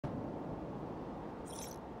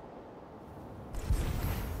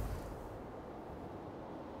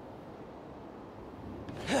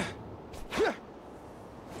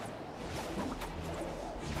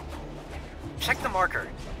marker.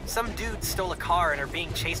 Some dudes stole a car and are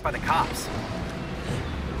being chased by the cops.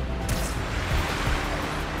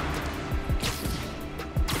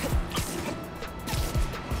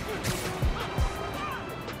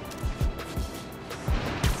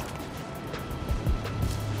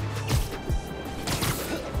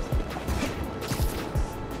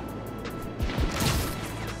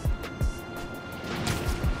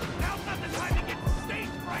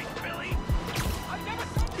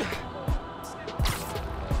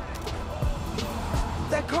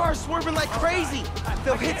 Swerving like crazy.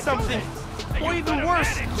 They'll hit something. Or even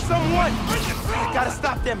worse, someone. I gotta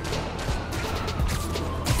stop them.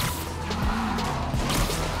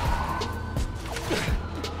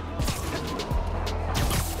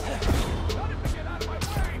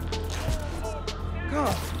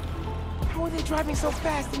 God, how are they driving so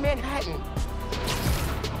fast in Manhattan?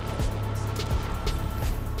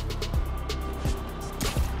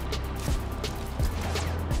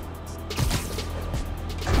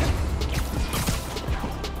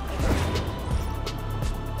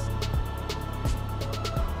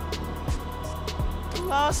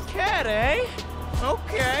 Lost cat, eh?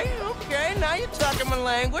 Okay, now you're talking my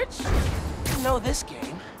language. I know this game.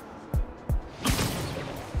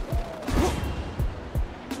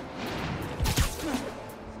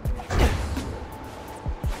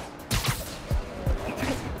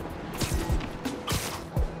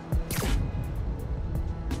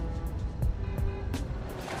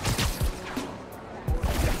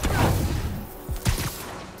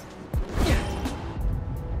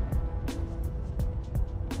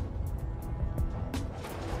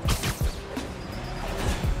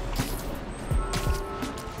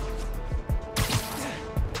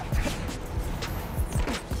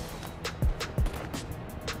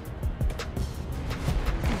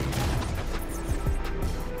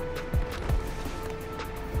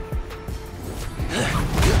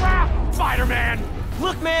 Spider-Man!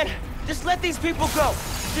 Look, man, just let these people go.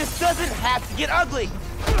 This doesn't have to get ugly.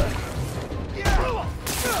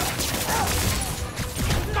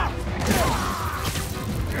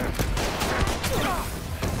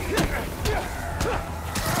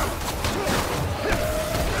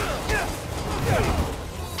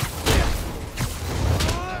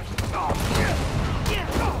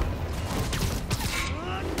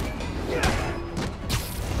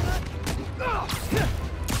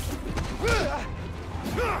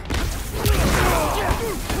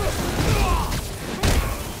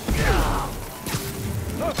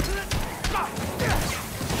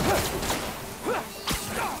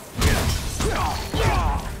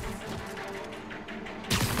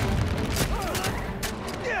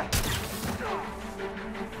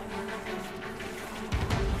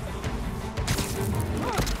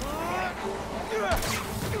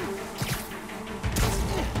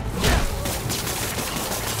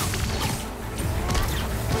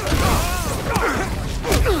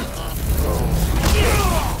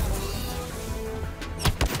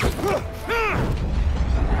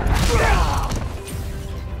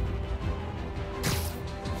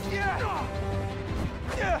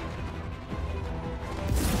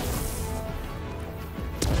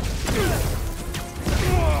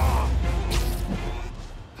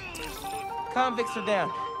 Convicts are down.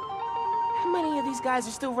 How many of these guys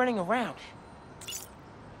are still running around?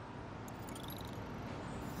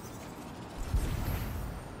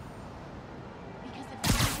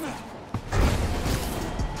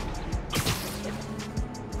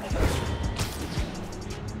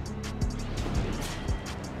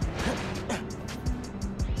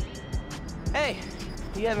 Hey,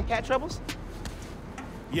 you having cat troubles?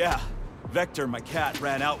 Yeah. Vector, my cat,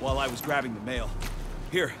 ran out while I was grabbing the mail.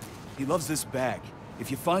 Here, he loves this bag. If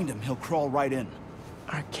you find him, he'll crawl right in.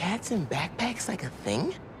 Are cats in backpacks like a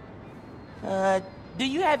thing? Do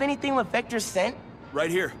you have anything with Vector's scent? Right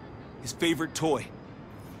here. His favorite toy.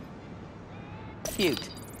 Cute.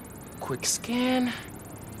 Quick scan.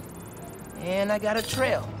 And I got a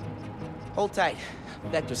trail. Hold tight.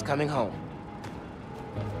 Vector's coming home.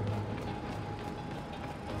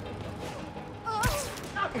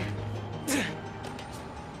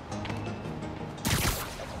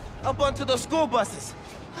 Up onto those school buses.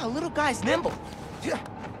 Oh, little guy's nimble.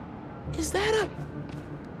 Is that a...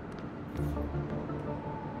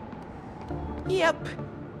 Yep.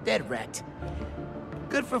 Dead rat.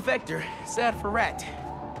 Good for Vector, sad for Rat.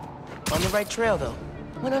 On the right trail, though.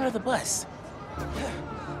 Went under the bus.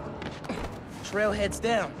 Trail heads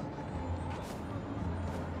down.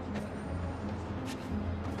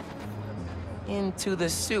 Into the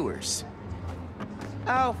sewers.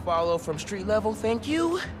 I'll follow from street level, thank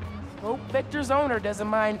you. Hope Vector's owner doesn't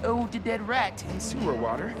mind ode to dead rat and sewer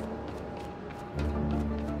water.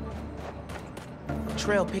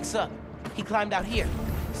 trail picks up. He climbed out here.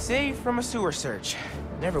 Saved from a sewer search.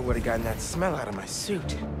 Never would have gotten that smell out of my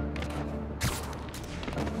suit.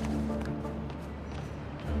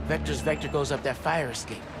 Vector's vector goes up that fire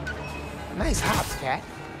escape. Nice hops, Cat.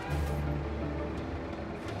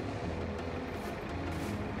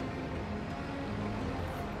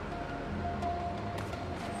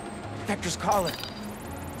 Vector's calling.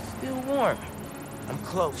 Still warm. I'm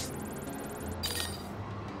close.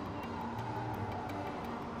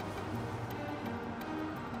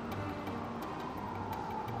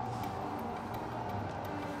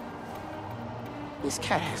 This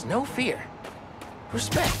cat has no fear.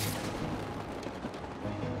 Respect.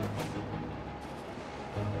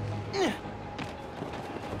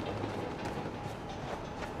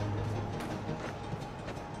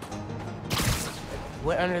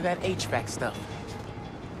 We're under that HVAC stuff.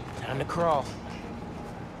 Time to crawl.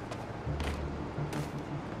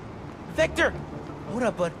 Vector! Hold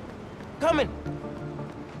up, bud. Coming!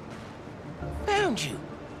 Found you.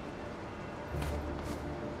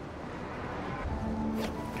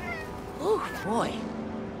 Ooh, boy.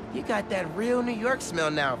 You got that real New York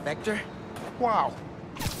smell now, Vector. Wow.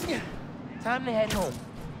 Time to head home.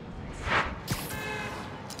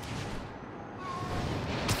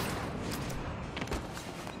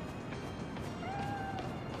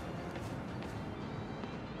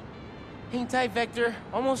 Hang tight, Vector.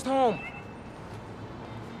 Almost home.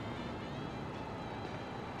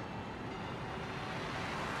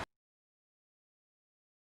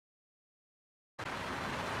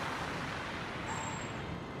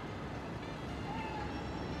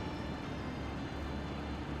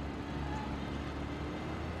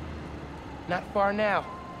 Not far now.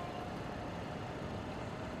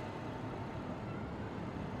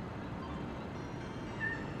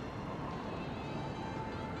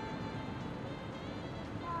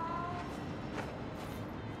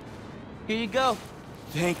 Here you go.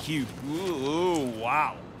 Thank you. Ooh,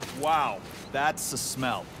 wow. Wow, that's a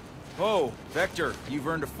smell. Oh, Vector, you've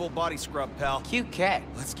earned a full body scrub, pal. Cute cat.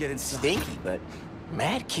 Let's get inside. Stinky, but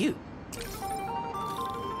mad cute.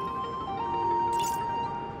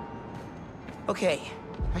 Okay,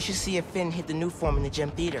 I should see if Finn hit the new form in the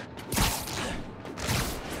gym theater.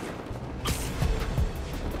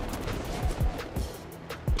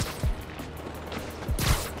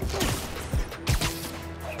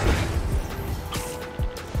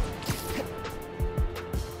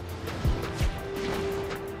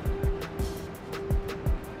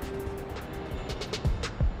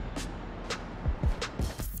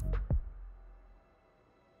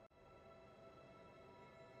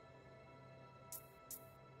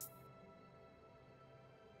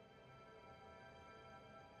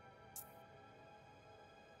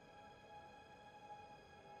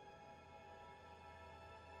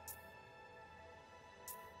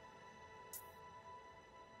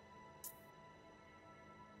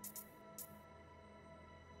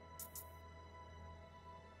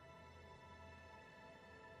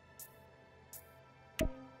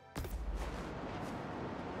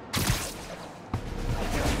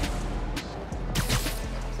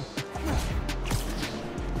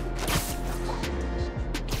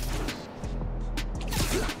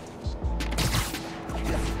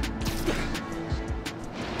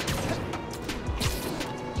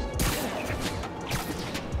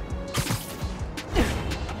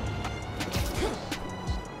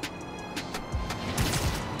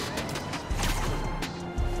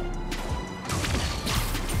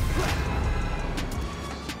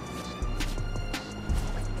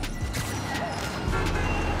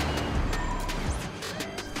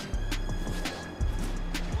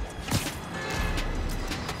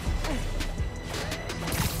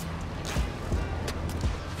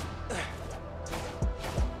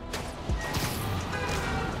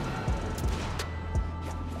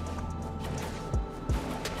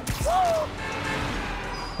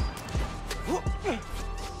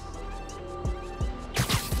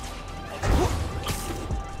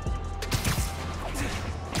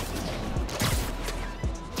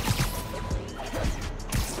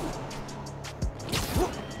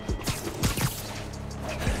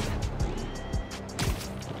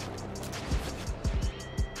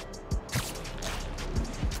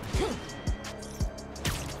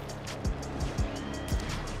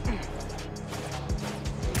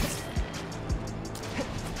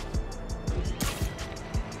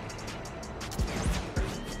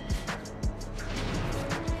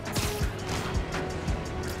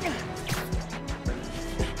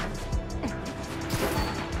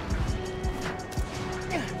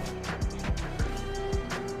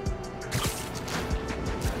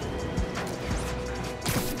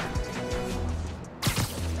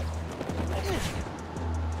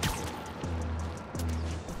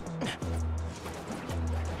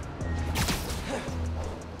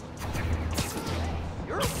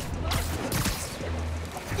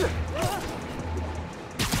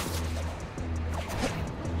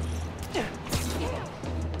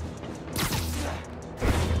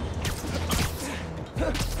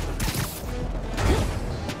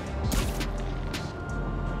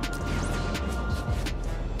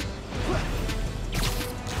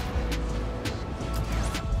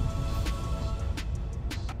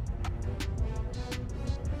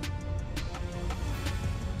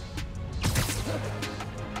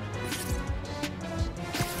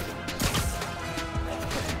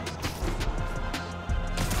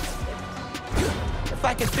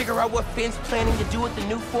 I can figure out what Finn's planning to do with the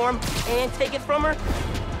new form and take it from her,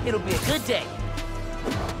 it'll be a good day.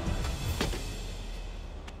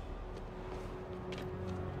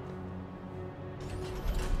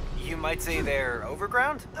 You might say they're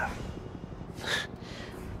overground?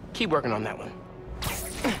 Keep working on that one.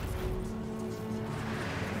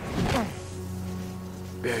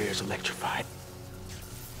 Barrier's electrified.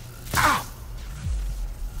 Ow!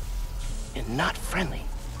 And not friendly.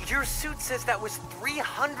 Your suit says that was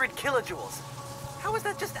 300 kilojoules. How is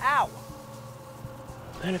that just ow?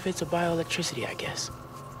 Benefits of bioelectricity, I guess.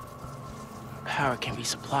 Power can be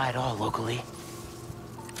supplied all locally.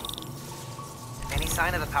 Any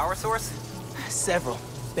sign of the power source? Several.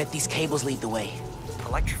 Bet these cables lead the way.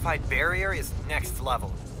 Electrified barrier is next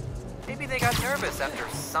level. Maybe they got nervous after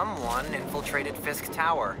someone infiltrated Fisk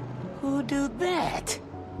Tower. Who do that?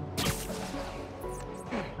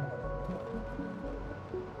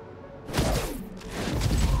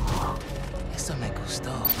 Eso me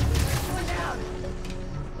gustó. One down.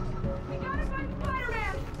 We gotta find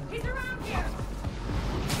Spider-Man. He's around here.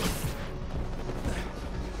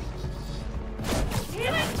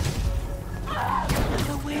 Damn it!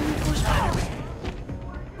 We're waiting for Spider-Man.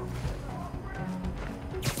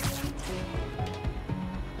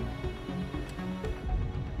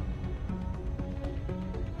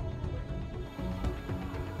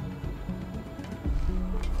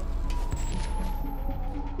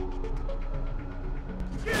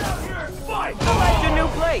 I like your new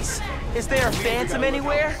place. Is there a Phantom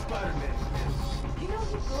anywhere?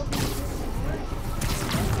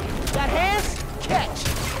 Got hands? Catch.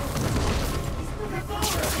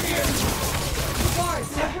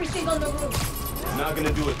 Guards, everything on the roof. I'm not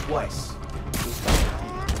gonna do it twice.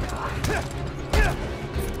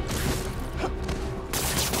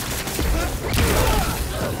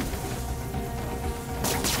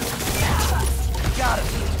 Got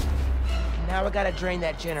him. Now I gotta drain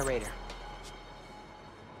that generator.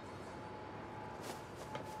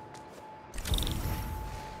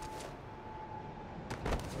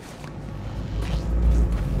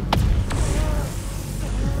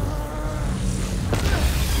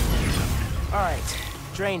 All right,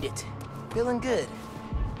 drained it. Feeling good.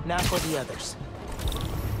 Now for the others.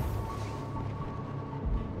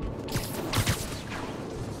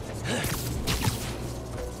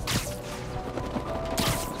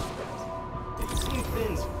 Have you seen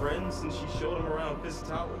Finn's friend since she showed him around Fisk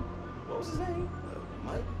Tower? What was his name?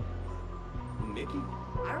 Mike? Mickey?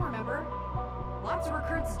 I don't remember. Lots of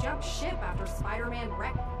recruits jumped ship after Spider-Man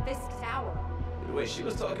wrecked Fisk Tower. The way she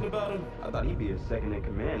was talking about him, I thought he'd be a second in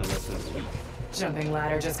command in less than a week. Jumping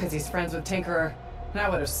ladder just because he's friends with Tinkerer. That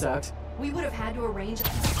would have sucked. We would have had to arrange. Lay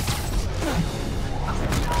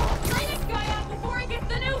this guy out before he gets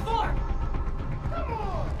the new form! Come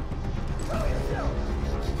on!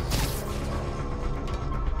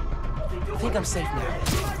 I think I'm safe now.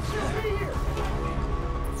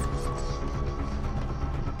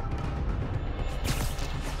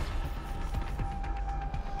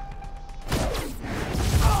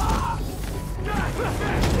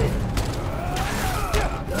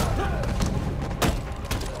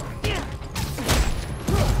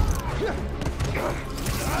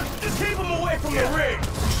 Just keep him away from the ring!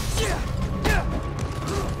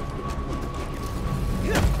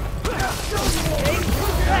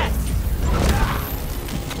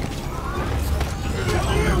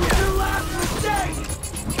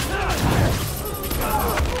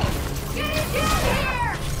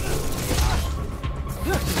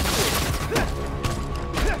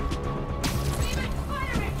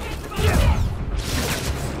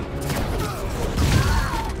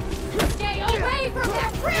 Stay away from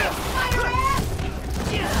that bridge, Spider-Man!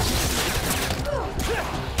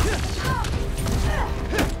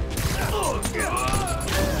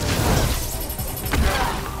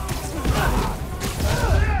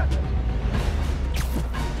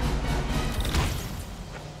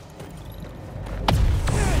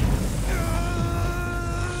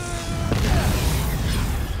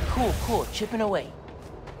 Cool, chipping away.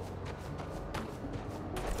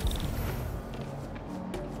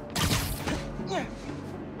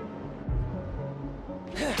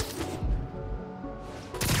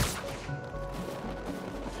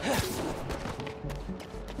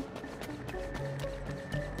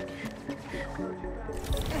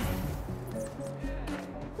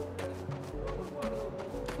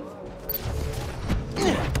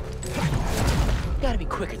 Gotta be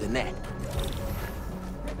quicker than that.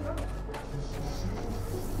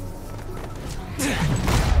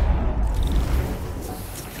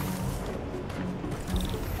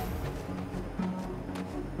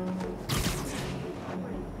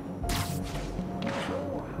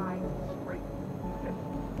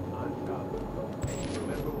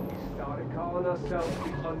 calling ourselves the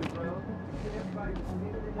Underground? And everybody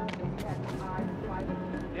believing in us and we had to hide and fight?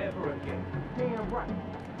 Never again. Damn right.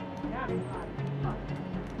 Now they hide us.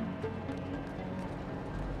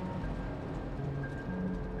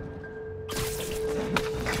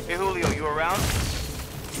 Hey Julio, you around?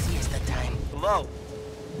 Siesta time. Hello?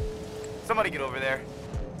 Somebody get over there.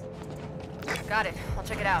 Got it. I'll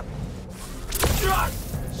check it out.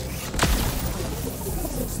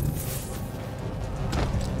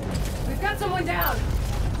 We've got someone down!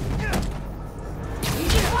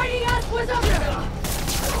 He's fighting us with a...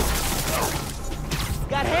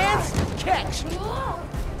 Got hands? Catch!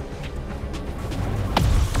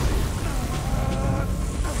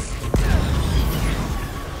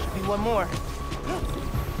 Be one more.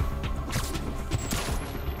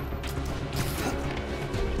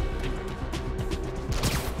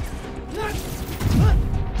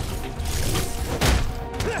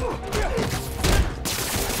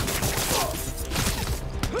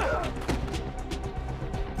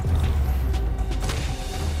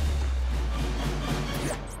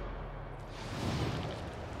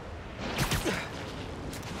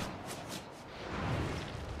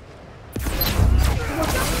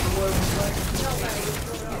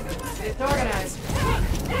 It's organized.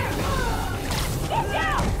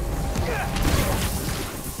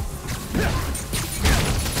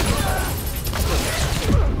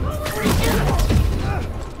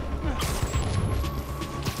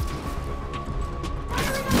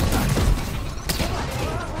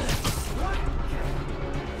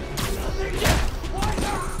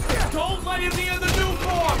 Don't let him be in the new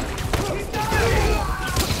form!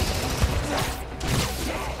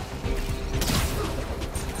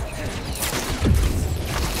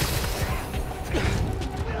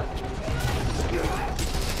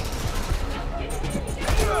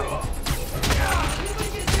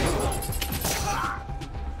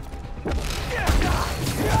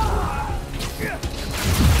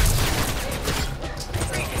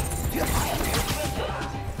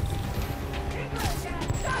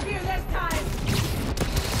 Stop here this time!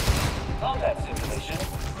 Combat simulation,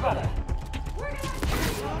 runner.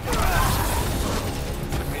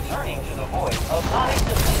 Returning to the void of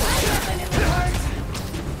non-existence.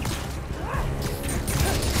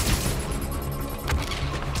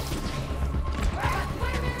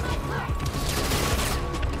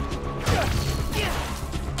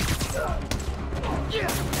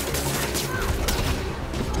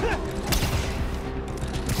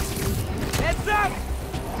 Heads up!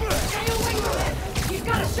 Stay away from it! He's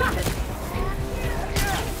got a shot!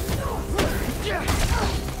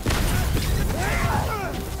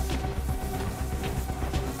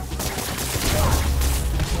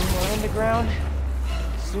 No more underground.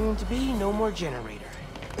 Soon to be no more generator.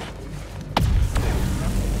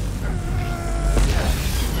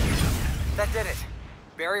 That did it.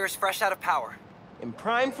 Barrier's fresh out of power. And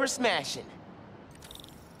primed for smashing.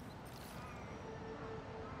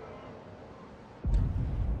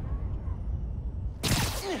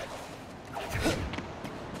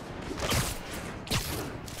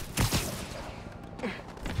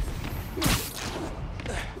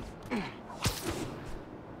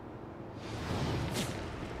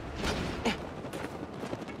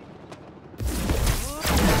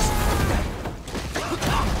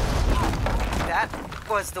 That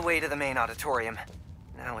was the way to the main auditorium.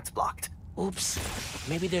 Now it's blocked. Oops.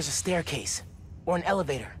 Maybe there's a staircase. Or an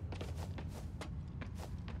elevator.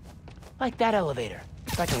 Like that elevator.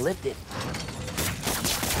 If I can lift it.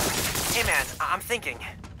 Hey man, I'm thinking.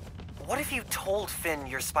 What if you told Finn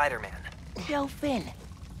you're Spider-Man? Yo, Finn.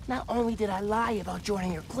 Not only did I lie about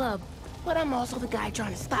joining your club, but I'm also the guy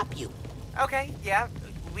trying to stop you. Okay, yeah,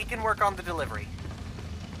 we can work on the delivery.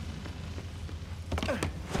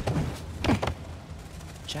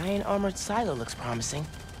 Giant armored silo looks promising.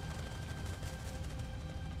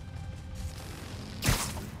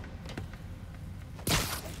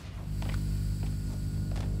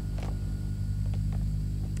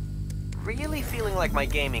 Really feeling like my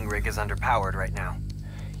gaming rig is underpowered right now.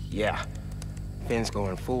 Yeah. Finn's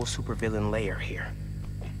going full supervillain layer here.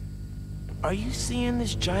 Are you seeing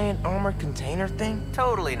this giant armored container thing?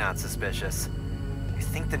 Totally not suspicious. You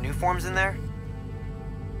think the new form's in there?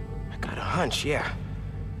 I got a hunch, yeah.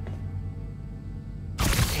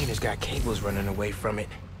 Container's got cables running away from it.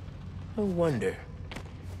 No wonder.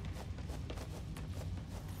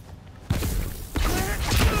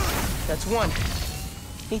 That's one.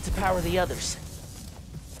 Need to power the others.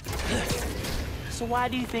 So why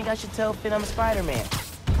do you think I should tell Finn I'm Spider-Man?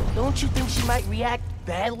 Don't you think she might react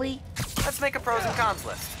badly? Let's make a pros and cons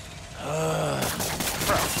list.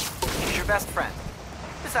 Pro, she's your best friend.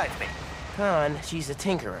 Besides me. Con, she's a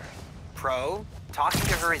tinkerer. pro. Talking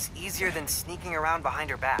to her is easier than sneaking around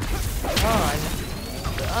behind her back. Come on.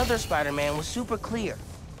 The other Spider-Man was super clear.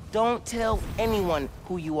 Don't tell anyone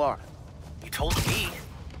who you are. You told me.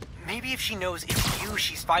 Maybe if she knows it's you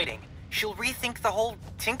she's fighting, she'll rethink the whole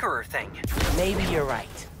Tinkerer thing. Maybe you're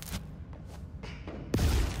right.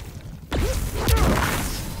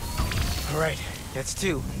 All right, that's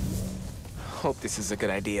 2. Hope this is a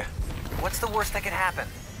good idea. What's the worst that could happen?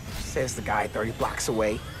 Says the guy 30 blocks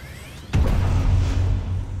away.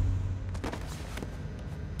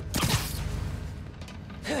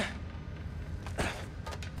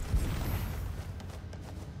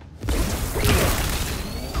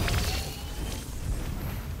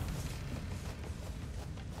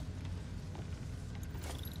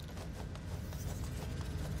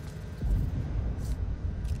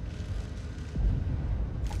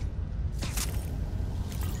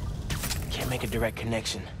 Can't make a direct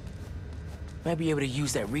connection. Might be able to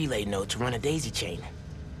use that relay node to run a daisy chain.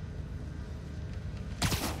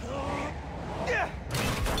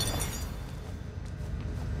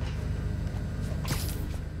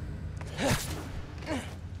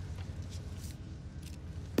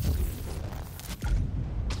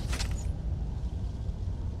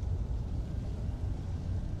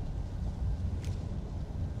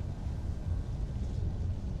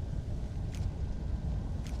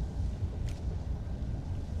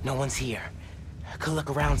 No one's here. I could look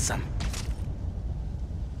around some.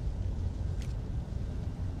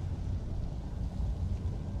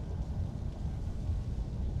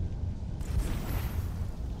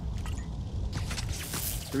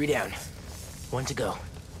 Three down. 1 to go.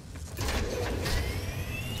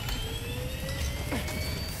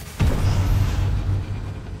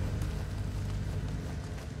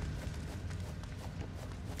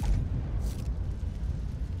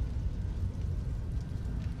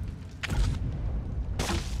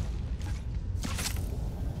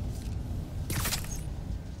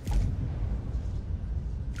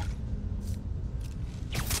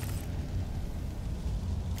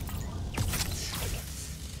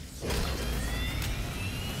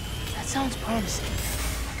 Sounds promising.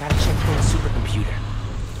 Gotta check for the supercomputer.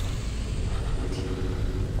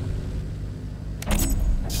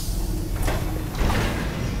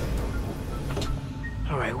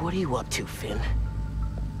 All right, what are you up to, Phin?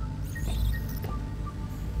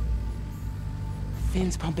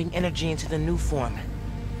 Phin's pumping energy into the new form,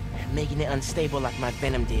 making it unstable like my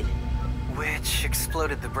Venom did. Which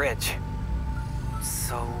exploded the bridge.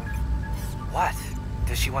 So, what?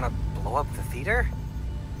 Does she want to blow up the theater?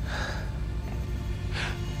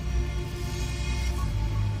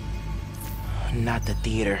 Not the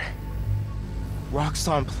theater.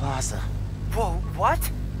 Roxxon Plaza. Whoa, what?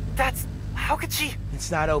 That's... how could she... It's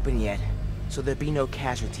not open yet, so there'll be no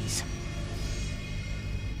casualties.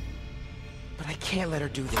 But I can't let her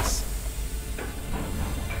do this.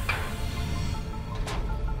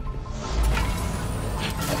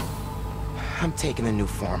 I'm taking the new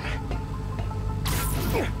form.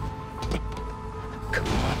 Come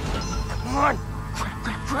on. Come on!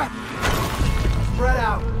 Crap! Spread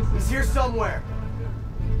out. He's here somewhere.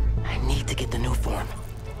 I need to get the new form.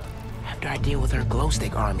 After I deal with her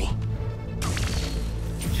glowstick army.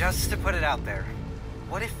 Just to put it out there,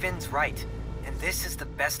 what if Phin's right, and this is the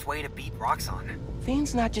best way to beat Roxxon?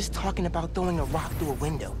 Phin's not just talking about throwing a rock through a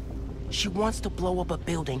window. She wants to blow up a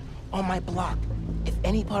building on my block. If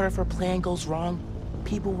any part of her plan goes wrong,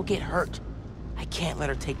 people will get hurt. I can't let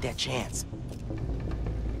her take that chance.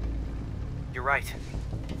 You're right.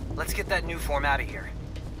 Let's get that new form out of here.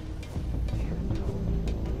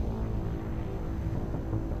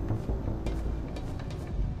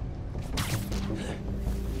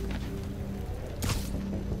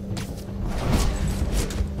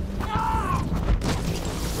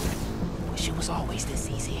 Wish it was always this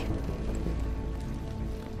easy.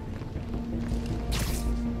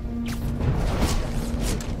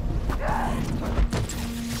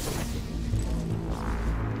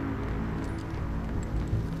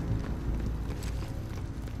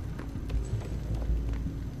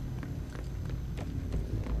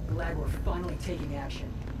 Glad we're finally taking action.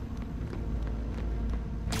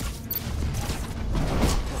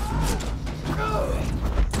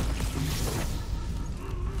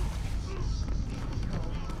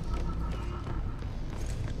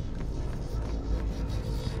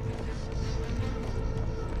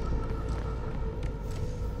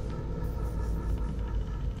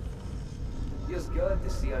 Feels good to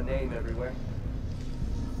see our name everywhere.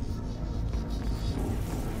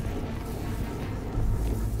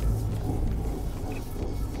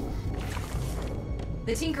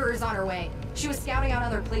 The Tinkerer's on her way. She was scouting out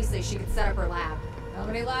other places she could set up her lab. How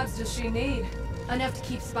many labs does she need? Enough to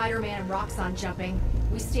keep Spider-Man and Roxxon jumping.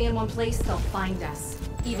 We stay in one place, they'll find us.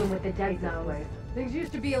 Even with the dead zone. Things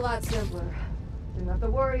used to be a lot simpler. Didn't have to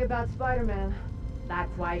worry about Spider-Man. That's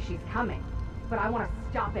why she's coming. But I want to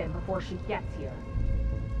stop him before she gets here.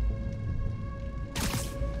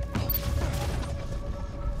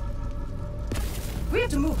 We have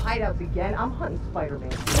to move hideouts again. I'm hunting Spider-Man.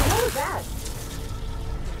 What was that?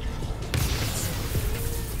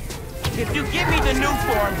 If you give me the new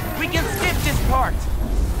form, we can skip this part.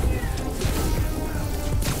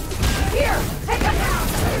 Here! Take him down!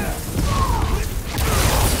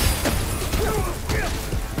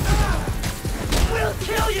 We'll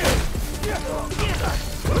kill you!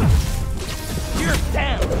 You're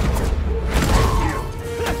down!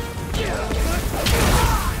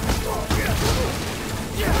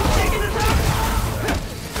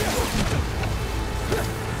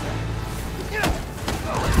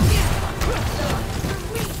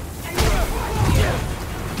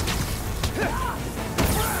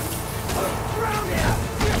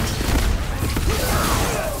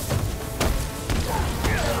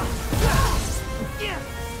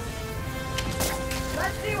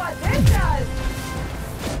 Let's see what this does!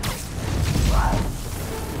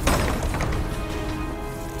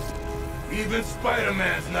 Even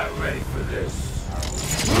Spider-Man's not ready for this.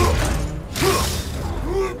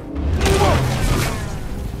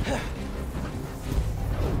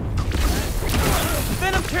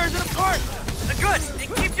 Venom tears it apart! Good!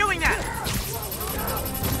 Keep doing that!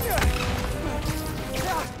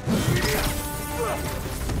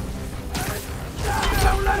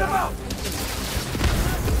 Don't let him out!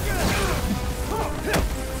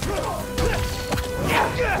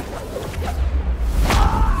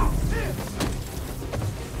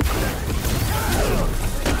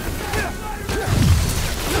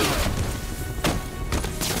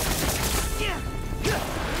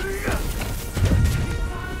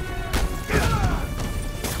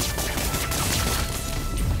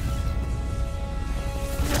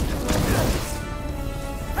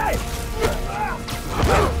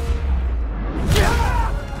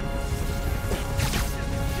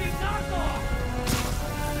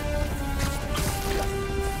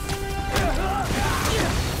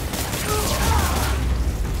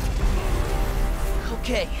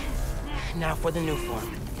 Okay, now for the new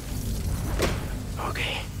form.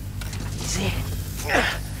 Okay, easy.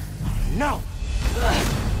 No!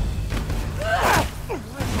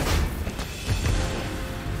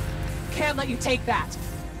 Can't let you take that!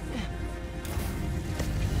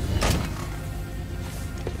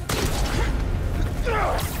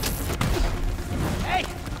 Hey!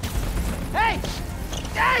 Hey!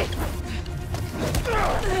 Hey!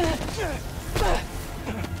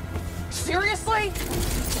 Seriously?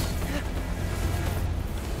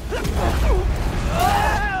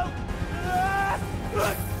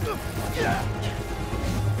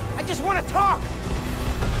 I just want to talk!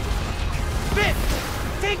 Fit!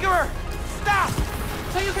 Tinkerer! Stop!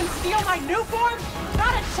 So you can steal my new form?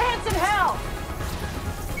 Not a chance in hell!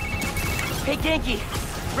 Hey, Genki!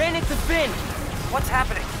 Ran into Finn! What's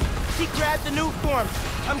happening? She grabbed the new form!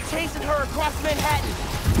 I'm chasing her across Manhattan!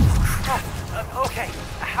 Okay,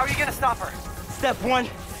 how are you gonna stop her? Step 1,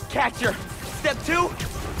 catch her. Step 2,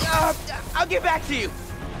 I'll get back to you.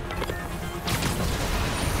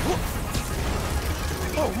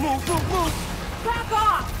 Oh, move! Back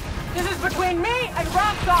off! This is between me and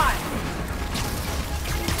Roxxon!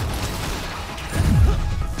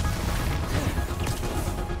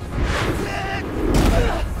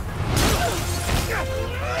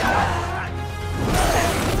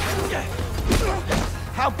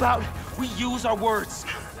 How about we use our words?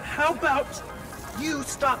 How about you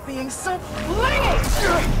stop being so flingy?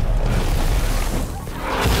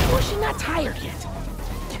 Or she's not tired yet.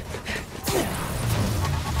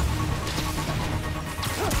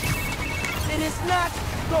 It is not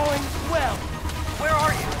going well. Where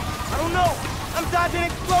are you? I don't know. I'm dodging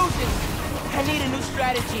explosions. I need a new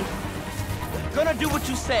strategy. Gonna do what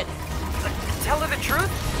you said. Tell her the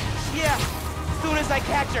truth? Yeah, as soon as I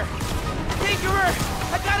catch her. Tinkerer,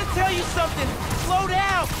 I gotta tell you something. Slow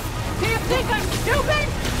down. Do you think I'm stupid?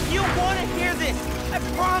 You want to hear this. I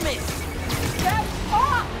promise. Step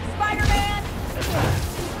off, Spider-Man!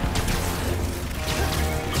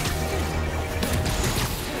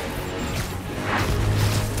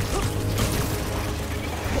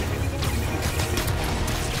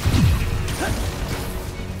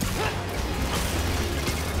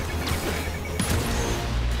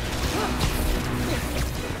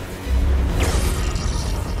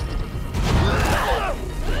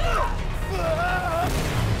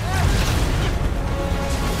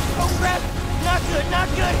 Oh crap! Not good, not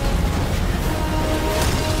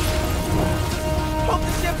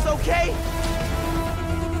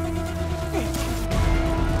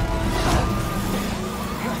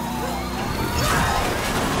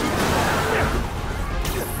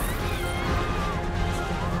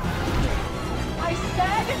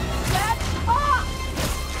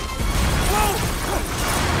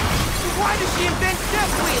reinvent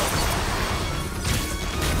Death Wheel!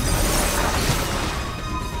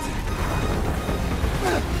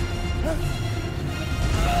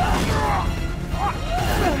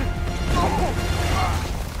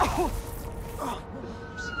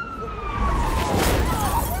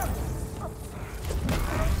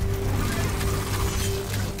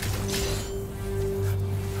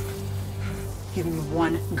 Give me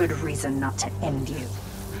one good reason not to end you.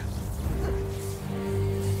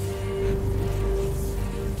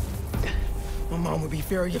 My mom would be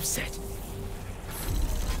very upset.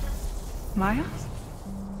 Miles?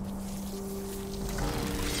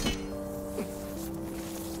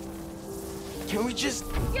 Can we just...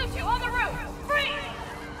 You two on the roof! Freeze!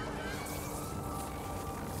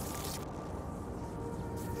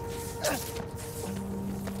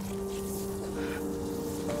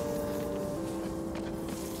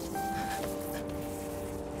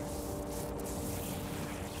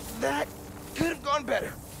 That could have gone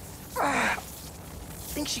better. I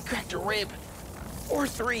think she cracked a rib. Or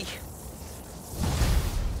 3.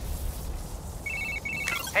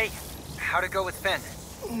 Hey, how'd it go with Finn?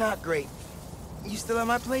 Not great. You still at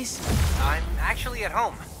my place? I'm actually at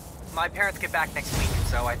home. My parents get back next week,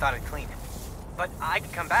 so I thought I'd clean. But I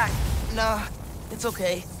could come back. Nah, it's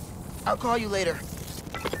okay. I'll call you later.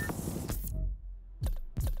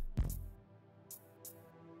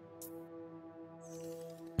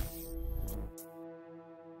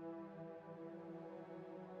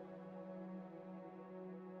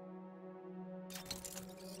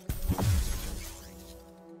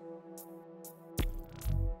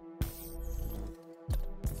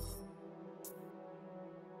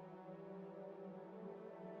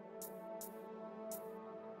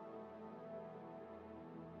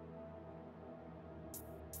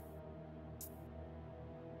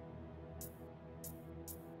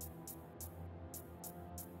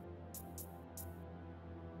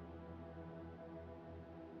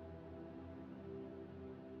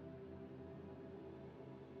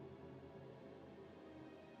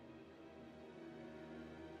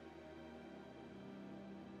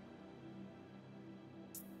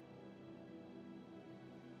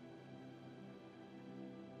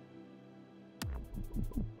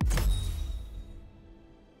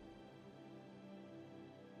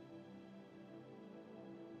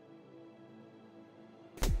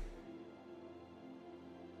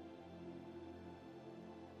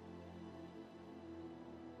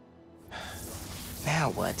 Now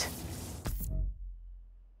what?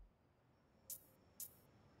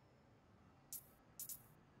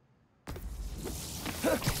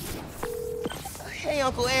 Hey,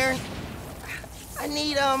 Uncle Aaron. I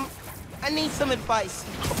need some advice.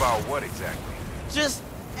 About what exactly? Just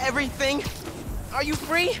everything. Are you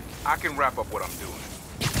free? I can wrap up what I'm doing.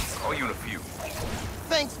 Call you in a few.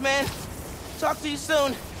 Thanks, man. Talk to you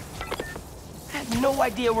soon. I have no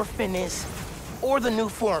idea where Finn is. Or the new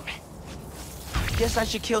foreman. Guess I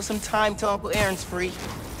should kill some time till Uncle Aaron's free.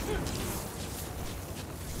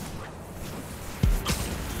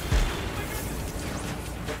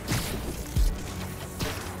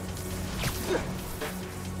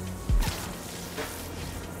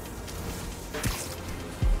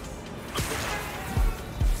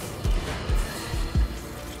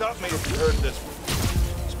 Stop me if you heard this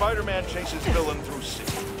one. Spider-Man chases villain through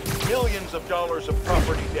city. Millions of dollars of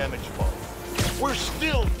property damage fall. We're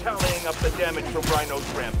still tallying up the damage from Rhino's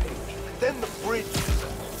rampage. Then the bridge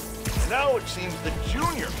disaster. And now it seems the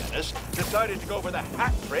Junior Menace decided to go for the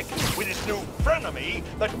hat trick with his new frenemy,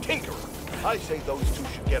 the Tinkerer. I say those two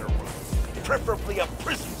should get a room. Preferably a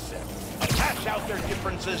prison cell. And hash out their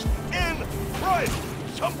differences in private.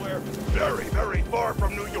 Somewhere very, very far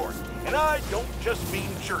from New York. And I don't just mean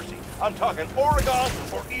Jersey. I'm talking Oregon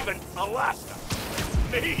or even Alaska.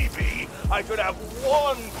 Maybe I could have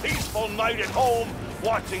one peaceful night at home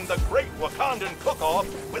watching the Great Wakandan Cook-Off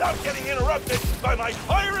without getting interrupted by my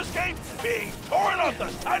fire escape being torn off the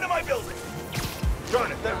side of my building.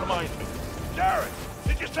 Darn it, that reminds me. Jared,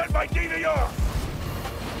 did you send my DVR?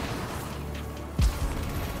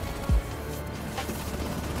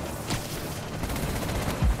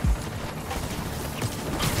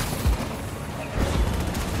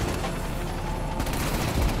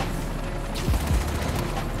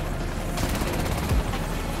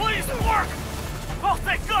 Oh,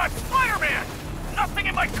 thank God! Spider-Man! Nothing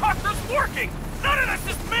in my copter's working! None of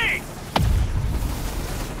this is me!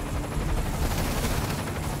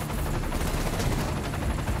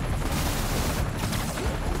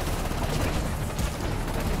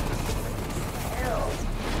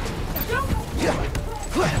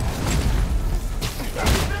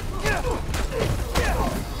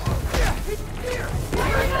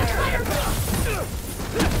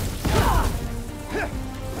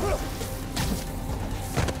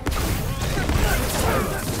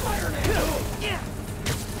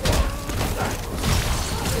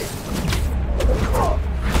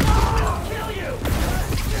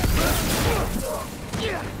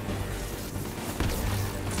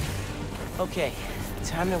 Okay,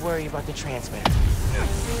 time to worry about the transmitter.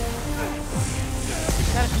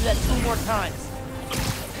 Gotta do that 2 more times.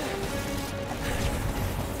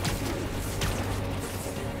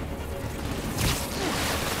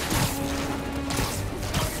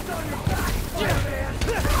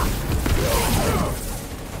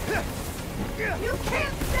 You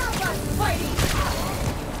can't stop us fighting!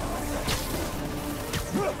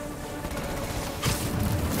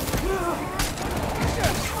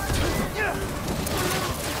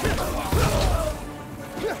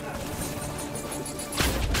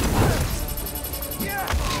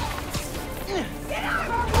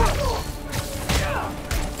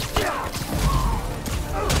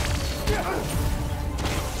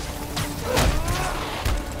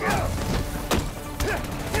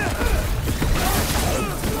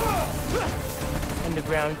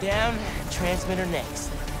 Underground down, transmitter next.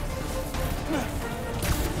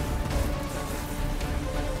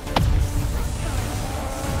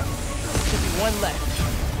 Should be 1 left.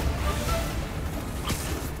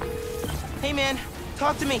 Hey man,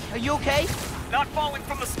 talk to me. Are you okay? Not falling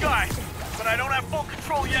from the sky, but I don't have full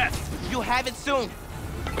control yet. You'll have it soon.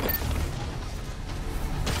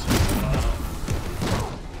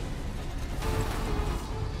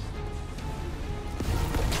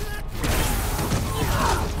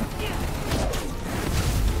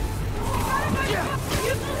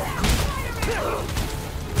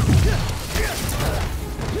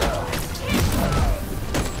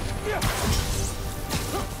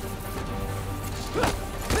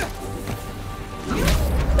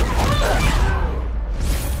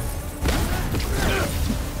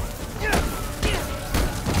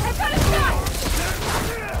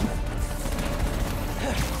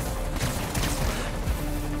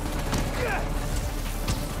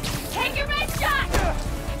 Take your red shot!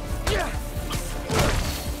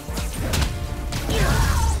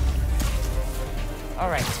 All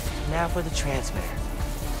right, now for the transmitter.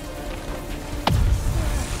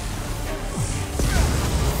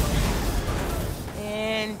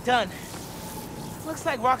 And done. Looks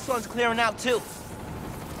like Roxxon's clearing out too.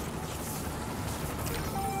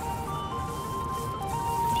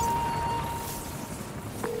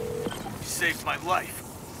 You saved my life.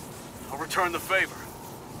 I'll return the favor.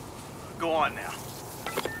 Go on now.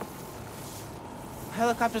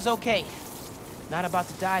 Helicopter's okay. Not about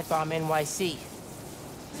to die if I'm NYC.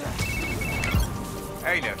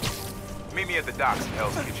 Hey, nephew. Meet me at the docks in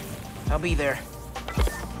Hell's Kitchen. I'll be there.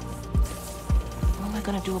 What am I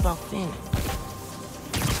gonna do about Finn?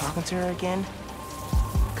 Talking to her again?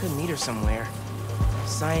 Could meet her somewhere.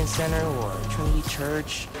 Science Center or Trinity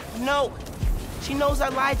Church. No! She knows I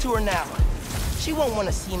lied to her now. She won't want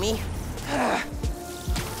to see me.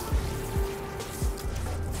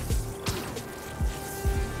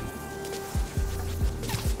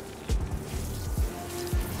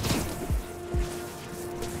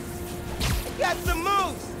 Got some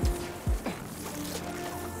moves!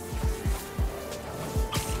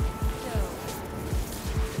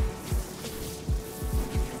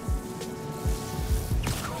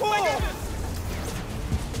 Cool!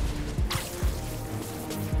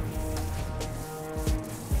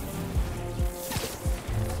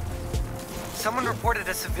 Someone reported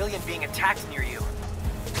a civilian being attacked near you.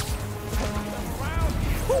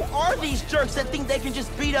 Who are these jerks that think they can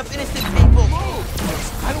just beat up innocent people? Move!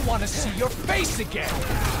 I don't want to see your face again!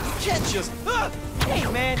 You can't just... Hey,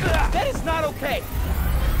 man, that is not okay.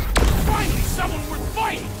 Finally, someone worth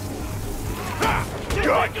fighting!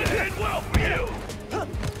 Good! It did well for you!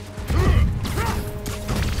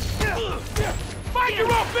 Find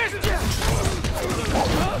your own business!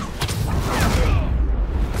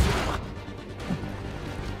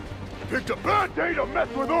 Picked a bad day to mess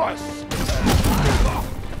with us!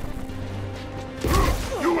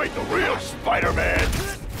 You ain't the real Spider-Man!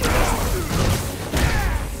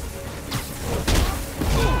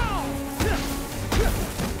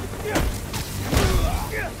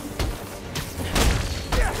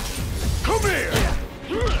 Come here!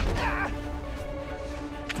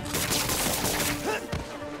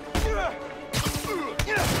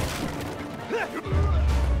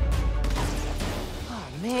 Oh,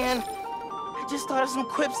 man. I just thought of some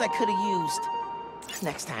quips I could have used.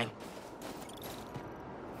 Next time.